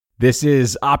This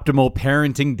is Optimal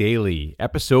Parenting Daily,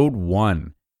 Episode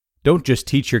 1. Don't just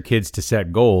teach your kids to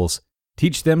set goals,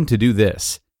 teach them to do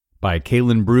this, by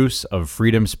Kalen Bruce of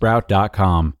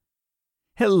freedomsprout.com.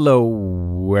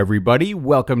 Hello, everybody.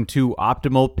 Welcome to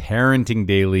Optimal Parenting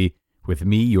Daily with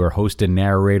me, your host and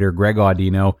narrator, Greg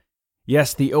Audino.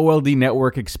 Yes, the OLD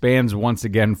network expands once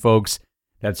again, folks.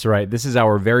 That's right. This is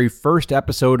our very first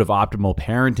episode of Optimal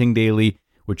Parenting Daily,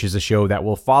 which is a show that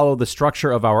will follow the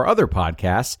structure of our other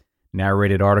podcasts,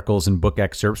 narrated articles and book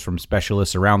excerpts from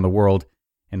specialists around the world.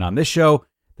 And on this show,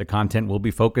 the content will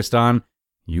be focused on,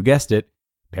 you guessed it,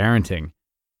 parenting.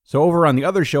 So over on the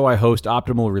other show, I host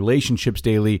Optimal Relationships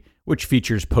Daily, which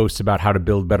features posts about how to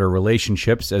build better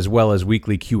relationships, as well as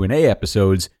weekly Q&A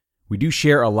episodes. We do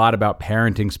share a lot about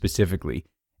parenting specifically.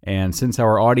 And since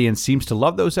our audience seems to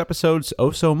love those episodes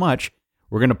oh so much,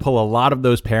 we're going to pull a lot of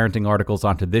those parenting articles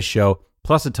onto this show,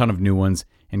 plus a ton of new ones,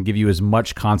 and give you as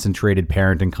much concentrated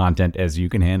parenting content as you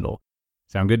can handle.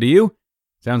 Sound good to you?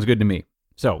 Sounds good to me.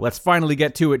 So let's finally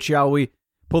get to it, shall we?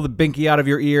 Pull the binky out of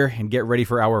your ear and get ready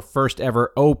for our first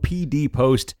ever OPD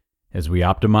post as we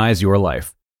optimize your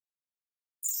life.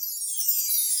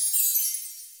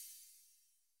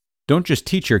 Don't just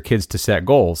teach your kids to set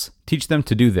goals, teach them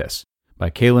to do this, by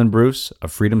Kalen Bruce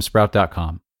of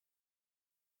freedomsprout.com.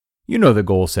 You know the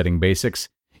goal-setting basics.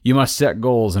 You must set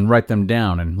goals and write them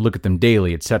down and look at them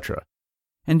daily, etc.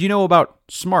 And you know about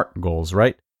SMART goals,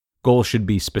 right? Goals should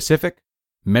be specific,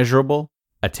 measurable,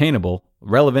 attainable,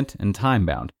 relevant, and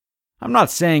time-bound. I'm not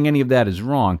saying any of that is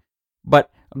wrong, but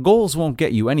goals won't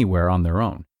get you anywhere on their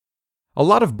own. A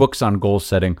lot of books on goal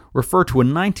setting refer to a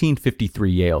 1953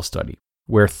 Yale study,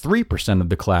 where 3% of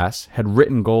the class had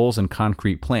written goals and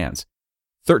concrete plans,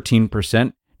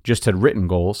 13% just had written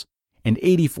goals, and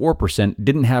 84%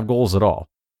 didn't have goals at all.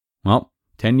 Well,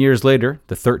 10 years later,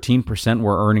 the 13%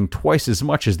 were earning twice as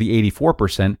much as the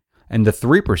 84%, and the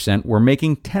 3% were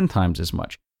making 10 times as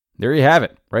much. There you have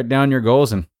it. Write down your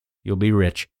goals and you'll be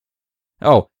rich.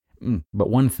 Oh, but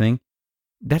one thing,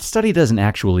 that study doesn't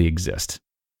actually exist.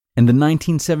 And the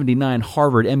 1979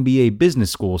 Harvard MBA Business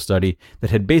School study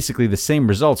that had basically the same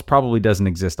results probably doesn't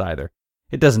exist either.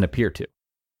 It doesn't appear to.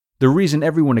 The reason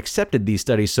everyone accepted these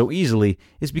studies so easily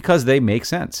is because they make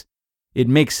sense. It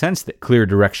makes sense that clear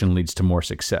direction leads to more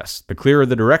success. The clearer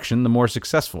the direction, the more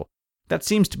successful. That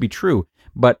seems to be true,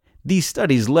 but these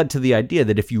studies led to the idea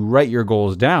that if you write your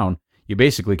goals down, you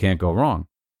basically can't go wrong.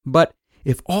 But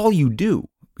if all you do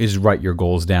is write your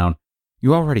goals down,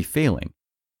 you're already failing.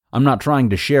 I'm not trying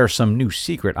to share some new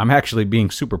secret. I'm actually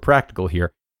being super practical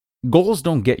here. Goals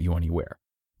don't get you anywhere.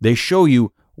 They show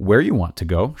you where you want to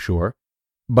go, sure.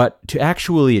 But to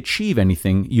actually achieve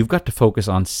anything, you've got to focus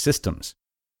on systems.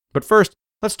 But first,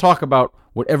 let's talk about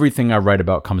what everything I write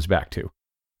about comes back to.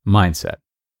 Mindset.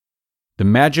 The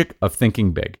magic of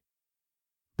thinking big.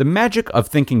 The Magic of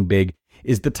Thinking Big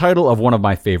is the title of one of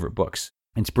my favorite books.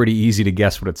 It's pretty easy to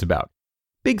guess what it's about.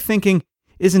 Big thinking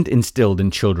isn't instilled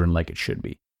in children like it should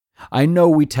be. I know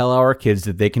we tell our kids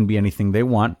that they can be anything they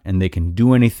want and they can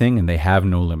do anything and they have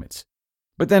no limits.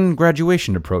 But then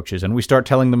graduation approaches and we start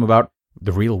telling them about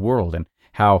the real world and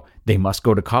how they must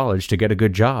go to college to get a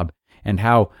good job and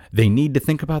how they need to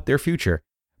think about their future.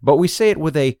 But we say it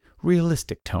with a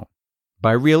realistic tone.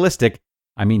 By realistic,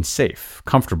 I mean safe,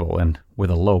 comfortable, and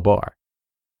with a low bar.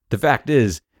 The fact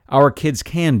is, our kids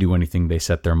can do anything they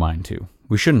set their mind to.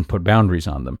 We shouldn't put boundaries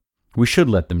on them. We should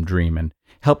let them dream and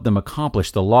help them accomplish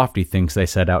the lofty things they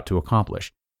set out to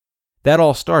accomplish. That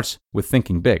all starts with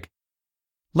thinking big.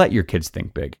 Let your kids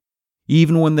think big,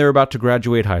 even when they're about to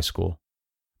graduate high school.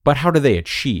 But how do they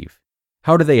achieve?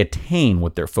 How do they attain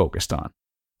what they're focused on?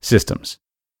 Systems.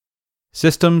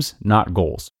 Systems, not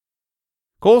goals.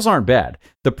 Goals aren't bad.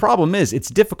 The problem is it's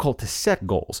difficult to set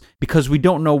goals because we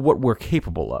don't know what we're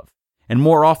capable of. And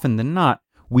more often than not,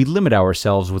 we limit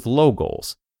ourselves with low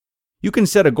goals. You can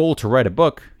set a goal to write a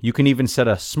book. You can even set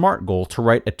a SMART goal to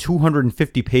write a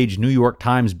 250-page New York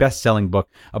Times best-selling book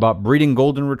about breeding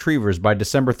golden retrievers by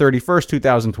December 31st,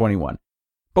 2021.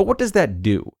 But what does that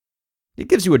do? It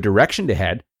gives you a direction to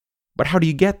head, but how do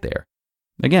you get there?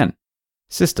 Again,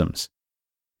 systems.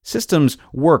 Systems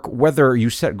work whether you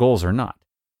set goals or not.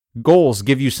 Goals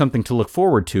give you something to look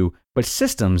forward to, but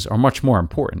systems are much more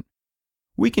important.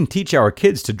 We can teach our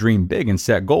kids to dream big and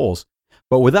set goals,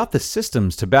 but without the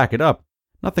systems to back it up,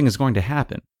 nothing is going to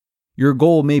happen. Your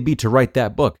goal may be to write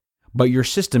that book, but your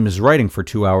system is writing for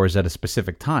 2 hours at a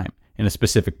specific time, in a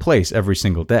specific place every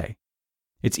single day.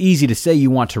 It's easy to say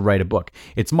you want to write a book.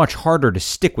 It's much harder to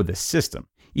stick with a system,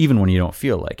 even when you don't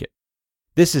feel like it.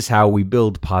 This is how we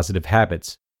build positive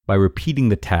habits, by repeating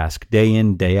the task day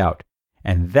in, day out.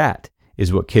 And that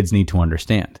is what kids need to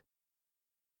understand.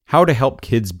 How to help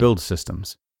kids build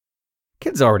systems.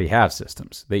 Kids already have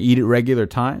systems. They eat at regular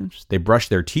times. They brush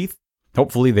their teeth.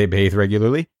 Hopefully they bathe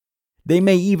regularly. They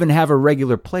may even have a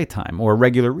regular playtime or a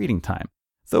regular reading time.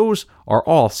 Those are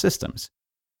all systems.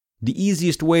 The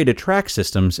easiest way to track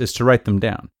systems is to write them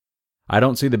down. I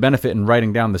don't see the benefit in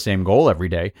writing down the same goal every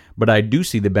day, but I do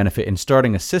see the benefit in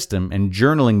starting a system and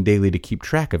journaling daily to keep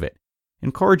track of it.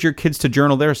 Encourage your kids to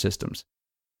journal their systems.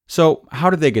 So, how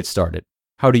do they get started?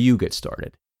 How do you get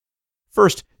started?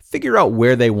 First, figure out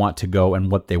where they want to go and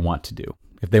what they want to do.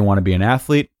 If they want to be an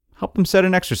athlete, help them set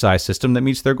an exercise system that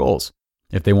meets their goals.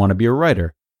 If they want to be a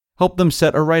writer, help them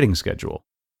set a writing schedule.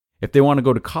 If they want to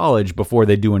go to college before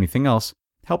they do anything else,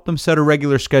 help them set a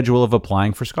regular schedule of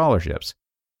applying for scholarships.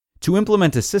 To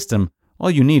implement a system, all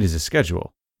you need is a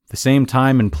schedule, the same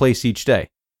time and place each day.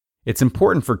 It's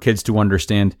important for kids to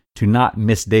understand to not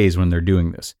miss days when they're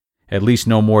doing this, at least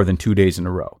no more than 2 days in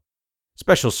a row.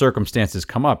 Special circumstances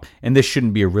come up, and this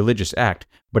shouldn't be a religious act,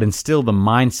 but instill the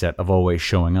mindset of always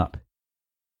showing up.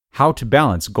 How to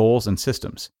balance goals and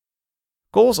systems.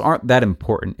 Goals aren't that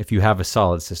important if you have a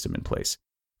solid system in place.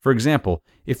 For example,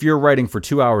 if you're writing for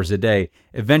 2 hours a day,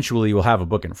 eventually you'll have a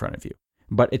book in front of you.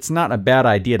 But it's not a bad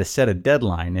idea to set a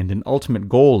deadline and an ultimate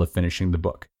goal of finishing the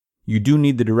book. You do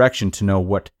need the direction to know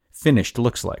what finished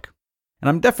looks like. And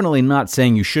I'm definitely not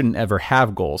saying you shouldn't ever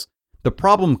have goals. The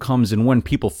problem comes in when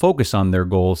people focus on their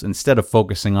goals instead of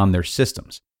focusing on their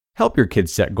systems. Help your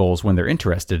kids set goals when they're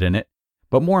interested in it,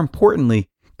 but more importantly,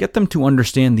 get them to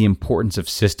understand the importance of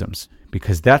systems,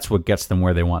 because that's what gets them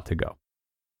where they want to go.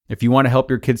 If you want to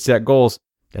help your kids set goals,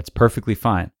 that's perfectly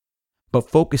fine. But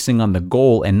focusing on the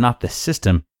goal and not the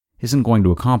system isn't going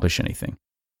to accomplish anything.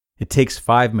 It takes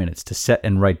 5 minutes to set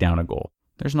and write down a goal.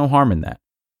 There's no harm in that.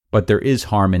 But there is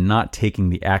harm in not taking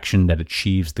the action that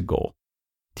achieves the goal.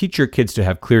 Teach your kids to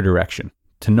have clear direction,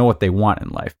 to know what they want in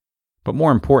life. But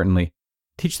more importantly,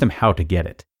 teach them how to get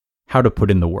it, how to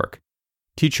put in the work.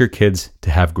 Teach your kids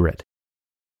to have grit.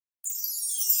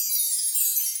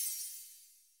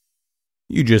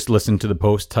 You just listened to the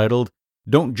post titled,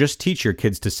 "Don't Just Teach Your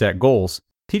Kids to Set Goals,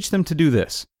 Teach Them to Do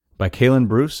This," by Kalen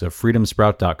Bruce of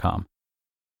freedomsprout.com.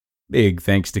 Big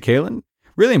thanks to Kalen.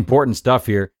 Really important stuff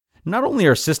here. Not only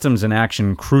are systems in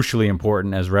action crucially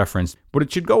important as referenced, but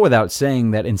it should go without saying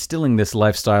that instilling this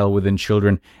lifestyle within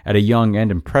children at a young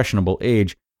and impressionable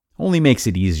age only makes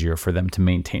it easier for them to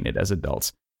maintain it as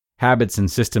adults. Habits and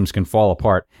systems can fall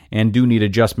apart and do need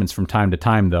adjustments from time to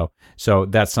time, though, so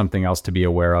that's something else to be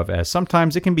aware of, as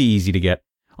sometimes it can be easy to get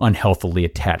unhealthily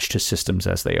attached to systems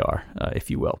as they are, if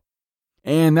you will.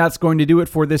 And that's going to do it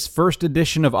for this first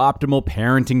edition of Optimal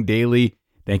Parenting Daily.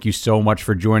 Thank you so much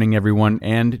for joining, everyone,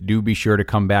 and do be sure to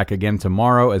come back again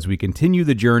tomorrow as we continue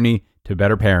the journey to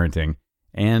better parenting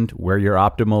and where your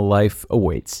optimal life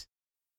awaits.